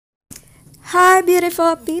Hi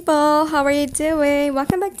beautiful people, how are you doing?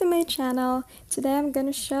 Welcome back to my channel. Today I'm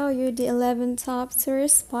gonna show you the 11 top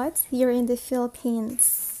tourist spots here in the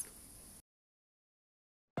Philippines.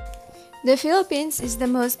 The Philippines is the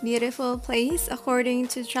most beautiful place according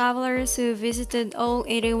to travelers who visited all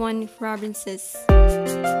 81 provinces.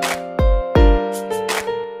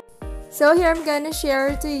 So here I'm gonna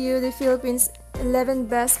share to you the Philippines 11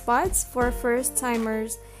 best spots for first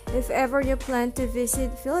timers if ever you plan to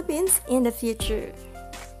visit Philippines in the future.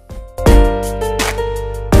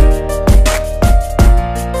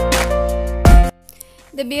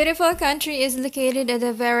 The beautiful country is located at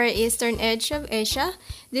the very eastern edge of Asia.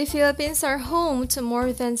 The Philippines are home to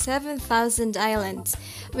more than 7,000 islands,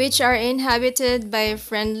 which are inhabited by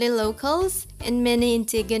friendly locals and many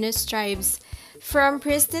indigenous tribes. From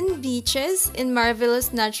pristine beaches and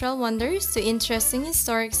marvelous natural wonders to interesting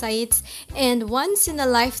historic sites and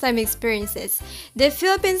once-in-a-lifetime experiences, the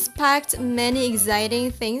Philippines packed many exciting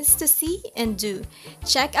things to see and do.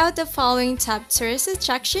 Check out the following top tourist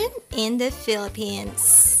attraction in the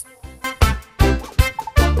Philippines.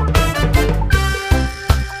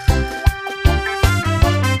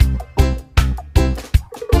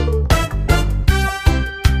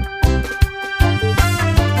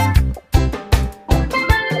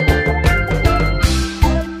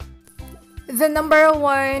 The number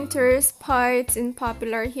one tourist spot and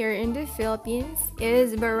popular here in the Philippines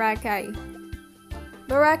is Boracay.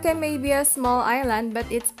 Boracay may be a small island, but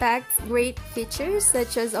it packs great features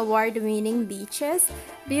such as award-winning beaches,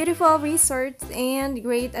 beautiful resorts, and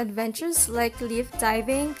great adventures like cliff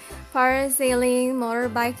diving, parasailing,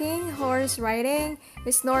 motorbiking, horse riding,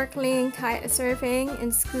 snorkeling, kite surfing,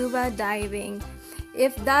 and scuba diving.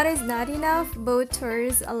 If that is not enough, boat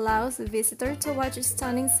tours allows visitors to watch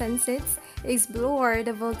stunning sunsets, explore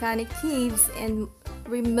the volcanic caves and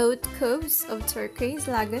remote coves of turquoise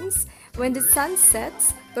lagoons. When the sun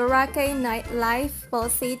sets, Boracay nightlife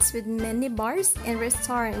pulsates with many bars and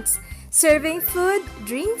restaurants, serving food,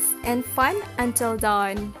 drinks, and fun until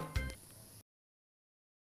dawn.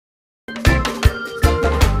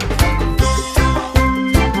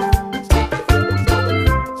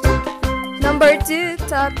 Number 2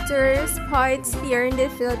 top tourist spots here in the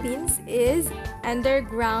Philippines is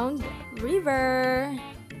Underground River.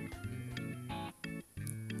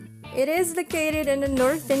 It is located on the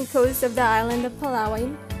northern coast of the island of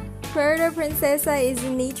Palawan. Puerto Princesa is a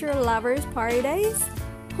nature lover's paradise,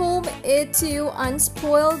 home to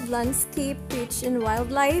unspoiled landscape, rich in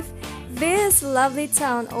wildlife. This lovely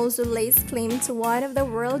town also lays claim to one of the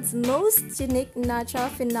world's most unique natural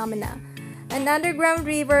phenomena, an underground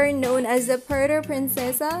river known as the Puerto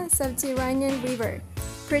Princesa Subterranean River.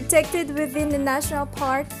 Protected within the national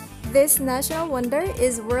park, this national wonder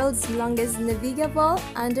is world's longest navigable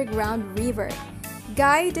underground river.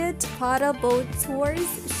 Guided paddle boat tours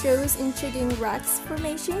shows intriguing rocks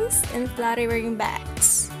formations and fluttering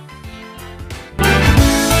backs.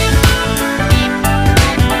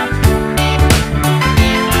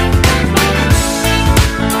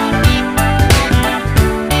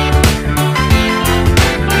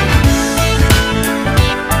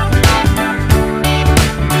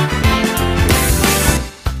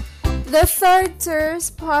 The third tourist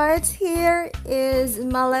spot here is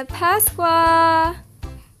Malapascua.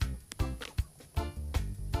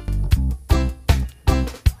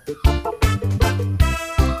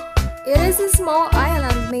 It is a small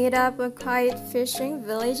island made up of quiet fishing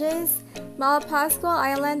villages. Malapascua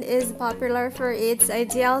Island is popular for its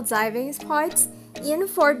ideal diving spots and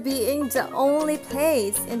for being the only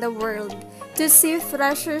place in the world to see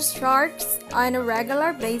treasure sharks on a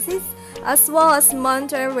regular basis, as well as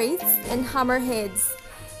manta rays and hammerheads.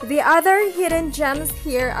 The other hidden gems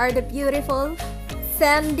here are the beautiful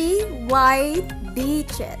sandy white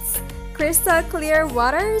beaches, crystal clear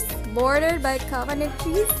waters bordered by coconut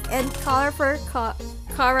trees, and colorful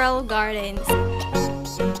coral gardens.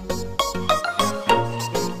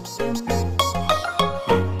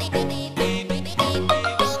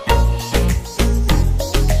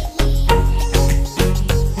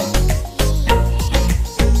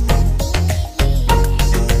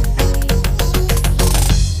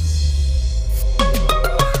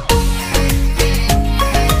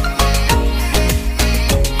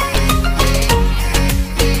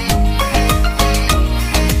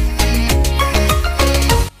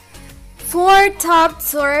 Four top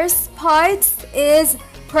tourist spots is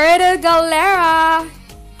Puerto Galera.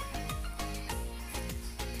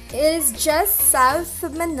 It is just south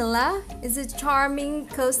of Manila. It's a charming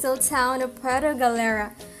coastal town of Puerto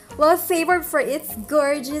Galera, well favored for its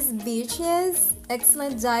gorgeous beaches,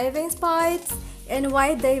 excellent diving spots, and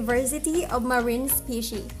wide diversity of marine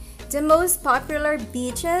species. The most popular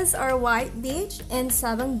beaches are White Beach and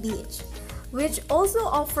Sabang Beach, which also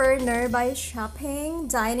offer nearby shopping,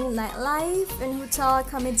 dining, nightlife, and hotel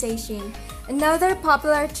accommodation. Another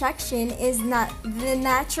popular attraction is the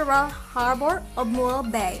natural harbor of Mool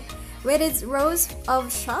Bay, with its rows of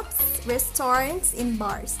shops, restaurants, and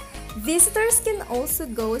bars. Visitors can also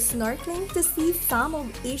go snorkeling to see some of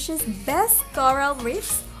Asia's best coral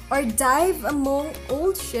reefs or dive among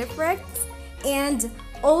old shipwrecks and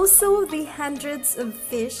also the hundreds of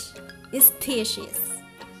fish species.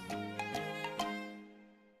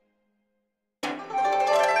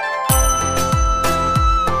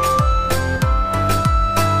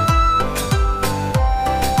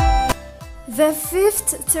 The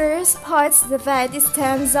fifth tourist spot that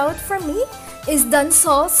stands out for me is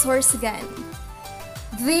Dansol Sorsogon.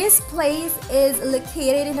 This place is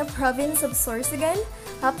located in the province of Sorsogon,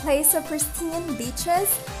 a place of pristine beaches,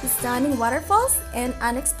 stunning waterfalls, and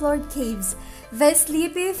unexplored caves. The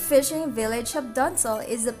sleepy fishing village of Dansol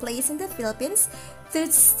is a place in the Philippines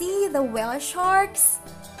to see the whale sharks,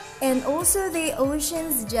 and also the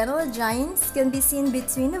ocean's gentle giants can be seen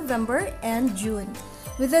between November and June.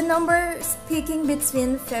 With the numbers peaking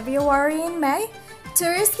between February and May,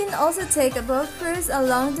 tourists can also take a boat cruise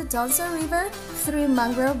along the Dansol River through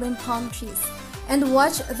mangrove and palm trees and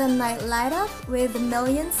watch the night light up with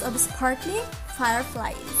millions of sparkling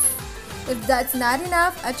fireflies. If that's not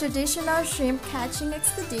enough, a traditional shrimp catching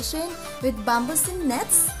expedition with bamboos and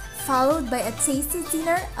nets, followed by a tasty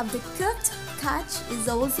dinner of the cooked catch, is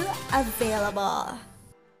also available.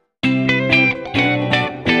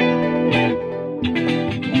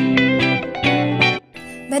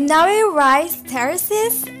 Banawe Rice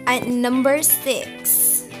Terraces at number 6.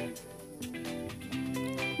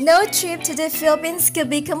 No trip to the Philippines could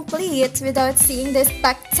be complete without seeing the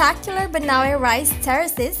spectacular Banawe Rice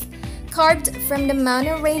Terraces carved from the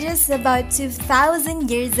mountain ranges about 2,000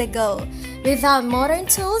 years ago without modern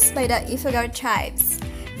tools by the Ifugao tribes.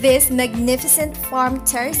 These magnificent farm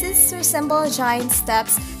terraces resemble giant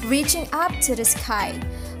steps reaching up to the sky.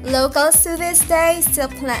 Locals to this day still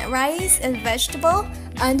plant rice and vegetable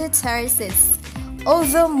on the terraces,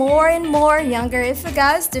 although more and more younger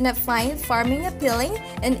Ifugaos do not find farming appealing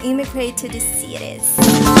and immigrate to the cities.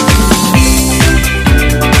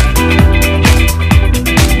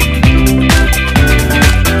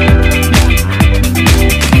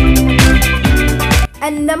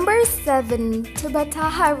 And number 7,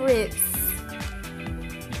 Tubataha Reefs.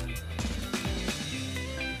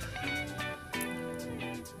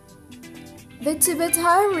 The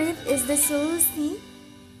Tubataha Reef is the sole sea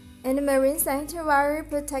and a marine sanctuary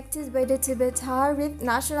protected by the Tubataha Reef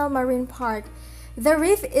National Marine Park. The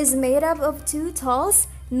reef is made up of two atolls,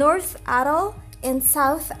 North Atoll and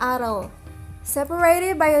South Atoll,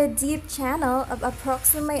 separated by a deep channel of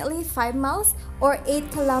approximately 5 miles or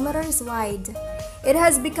 8 kilometers wide. It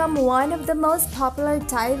has become one of the most popular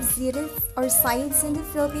dive sites in the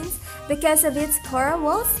Philippines because of its coral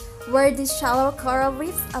walls, where the shallow coral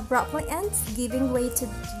reefs abruptly end, giving way to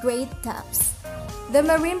great depths. The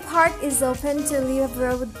marine park is open to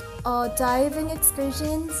live-road diving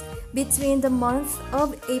excursions between the months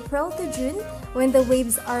of April to June, when the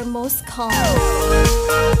waves are most calm.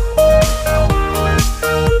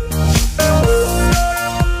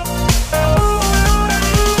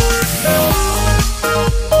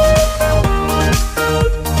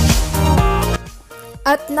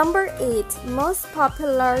 At number 8, most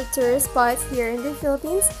popular tourist spot here in the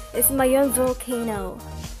Philippines is Mayon Volcano.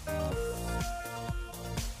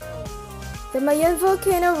 The Mayon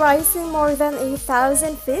Volcano, rising more than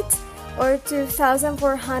 1,000 feet or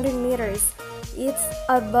 2,400 meters, it's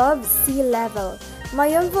above sea level.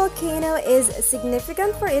 Mayon Volcano is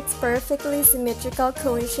significant for its perfectly symmetrical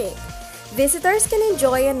cone shape. Visitors can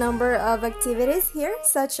enjoy a number of activities here,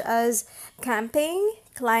 such as camping,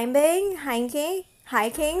 climbing,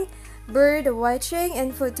 hiking, bird watching,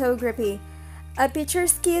 and photography. A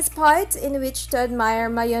picturesque spot in which to admire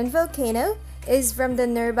Mayon Volcano is from the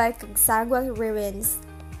nearby Cagsagua ruins.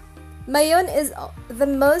 Mayon is the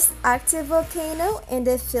most active volcano in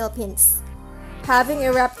the Philippines, having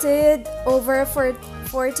erupted over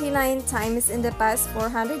 49 times in the past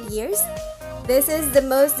 400 years. This is the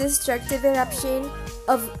most destructive eruption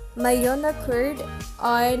of Mayon occurred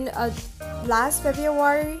on last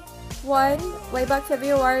February 1, way back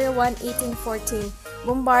February 1, 1814,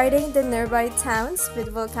 bombarding the nearby towns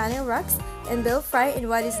with volcanic rocks and Bill Fry in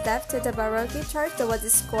what is left of the Baroque church that was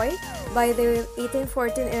destroyed by the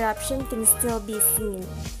 1814 eruption can still be seen.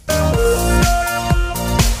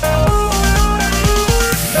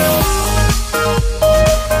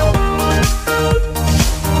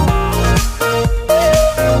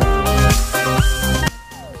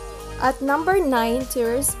 At number 9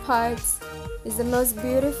 tourist spots is the most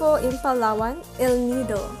beautiful in Palawan, El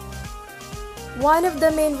Nido. One of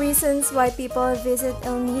the main reasons why people visit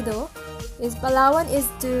El Nido is Palawan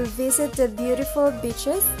is to visit the beautiful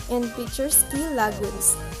beaches and picturesque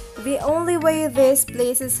lagoons. The only way these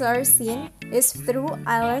places are seen is through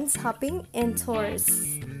island hopping and tours.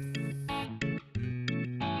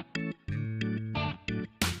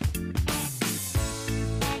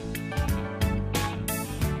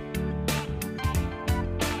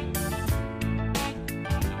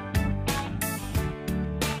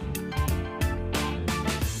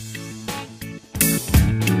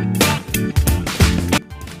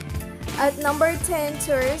 At number 10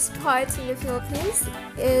 tourist spots in the Philippines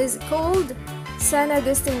is called San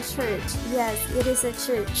Agustin Church. Yes, it is a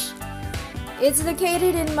church. It's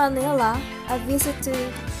located in Manila. A visit to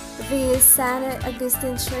the San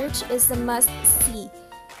Agustin Church is a must-see.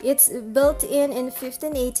 It's built in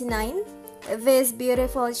 1589. This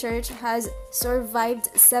beautiful church has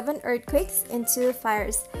survived 7 earthquakes and 2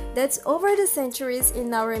 fires. That's over the centuries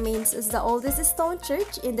and now remains as the oldest stone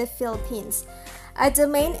church in the Philippines. At the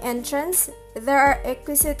main entrance, there are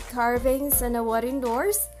exquisite carvings on the wooden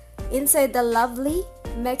doors. Inside, the lovely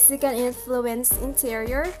Mexican-influenced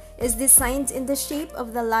interior is designed in the shape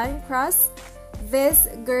of the Lion Cross. This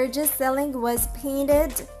gorgeous ceiling was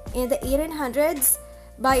painted in the 1800s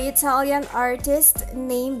by Italian artists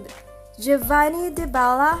named Giovanni Di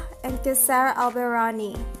Balla and Cesare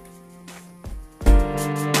Alberani.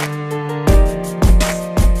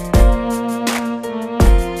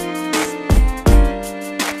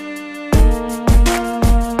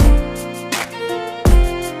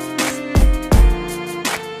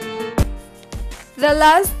 The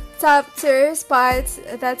last top tourist spot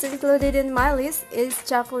that's included in my list is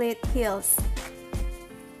Chocolate Hills.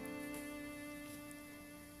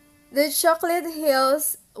 The Chocolate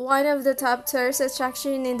Hills, one of the top tourist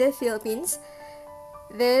attractions in the Philippines.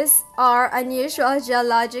 These are unusual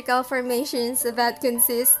geological formations that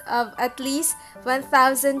consist of at least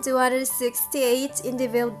 1,268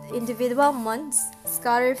 individual mounds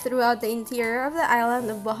scattered throughout the interior of the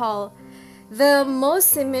island of Bohol. The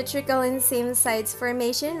most symmetrical and same-size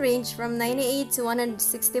formation range from 98 to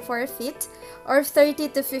 164 feet or 30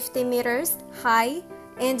 to 50 meters high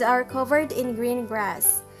and are covered in green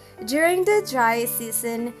grass. During the dry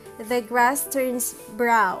season, the grass turns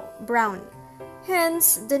brown,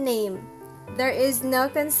 hence the name. There is no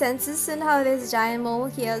consensus on how these giant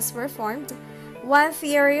molehills were formed. One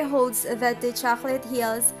theory holds that the Chocolate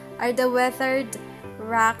Hills are the weathered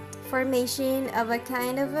rock formation of a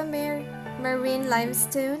kind of a marine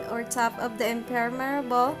limestone or top of the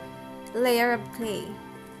impermeable layer of clay.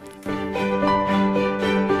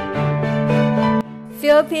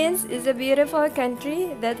 Philippines is a beautiful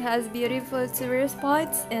country that has beautiful tourist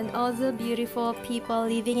spots and also beautiful people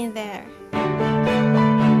living in there. If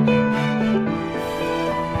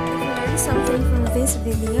you learned something from this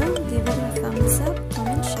video, give it a thumbs up,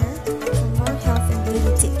 comment, share for more health and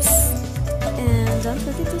beauty tips. And don't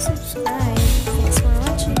forget to subscribe.